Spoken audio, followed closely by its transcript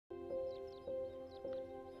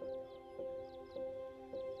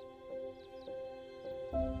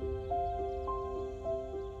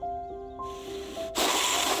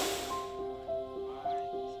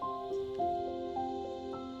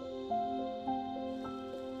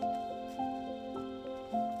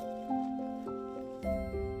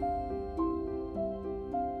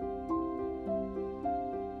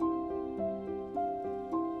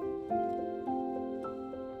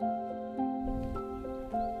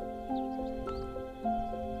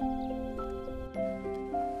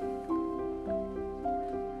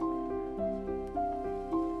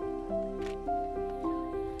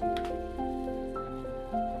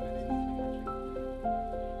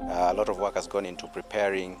A lot of work has gone into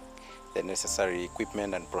preparing the necessary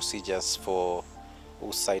equipment and procedures for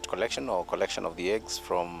oocyte collection or collection of the eggs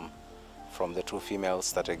from the two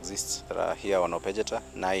females that exist that are here on OlPejeta,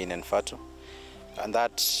 Nine and Fatu. And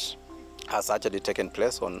that has actually taken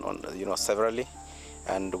place on severally,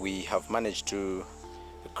 and we have managed to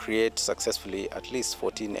create successfully at least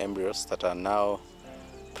 14 embryos that are now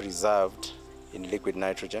preserved in liquid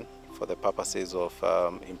nitrogen for the purposes of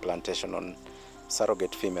implantation on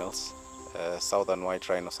surrogate females, southern white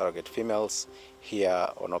rhino surrogate females here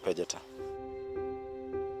on OlPejeta.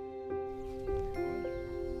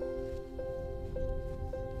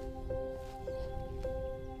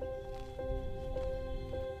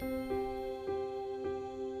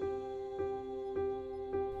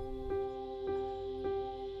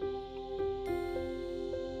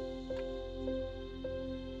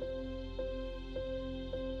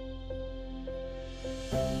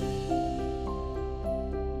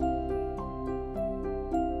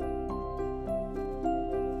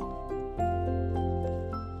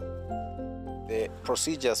 The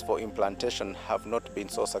procedures for implantation have not been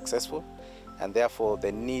so successful, and therefore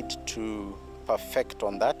the need to perfect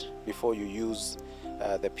on that before you use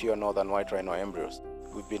the pure northern white rhino embryos.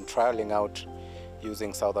 We've been trialing out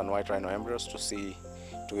using southern white rhino embryos to see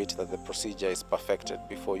to it that the procedure is perfected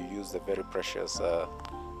before you use the very precious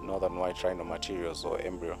northern white rhino materials or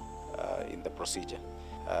embryo in the procedure.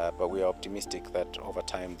 But we are optimistic that over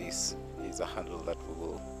time this is a hurdle that we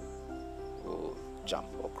will jump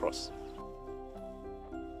or cross.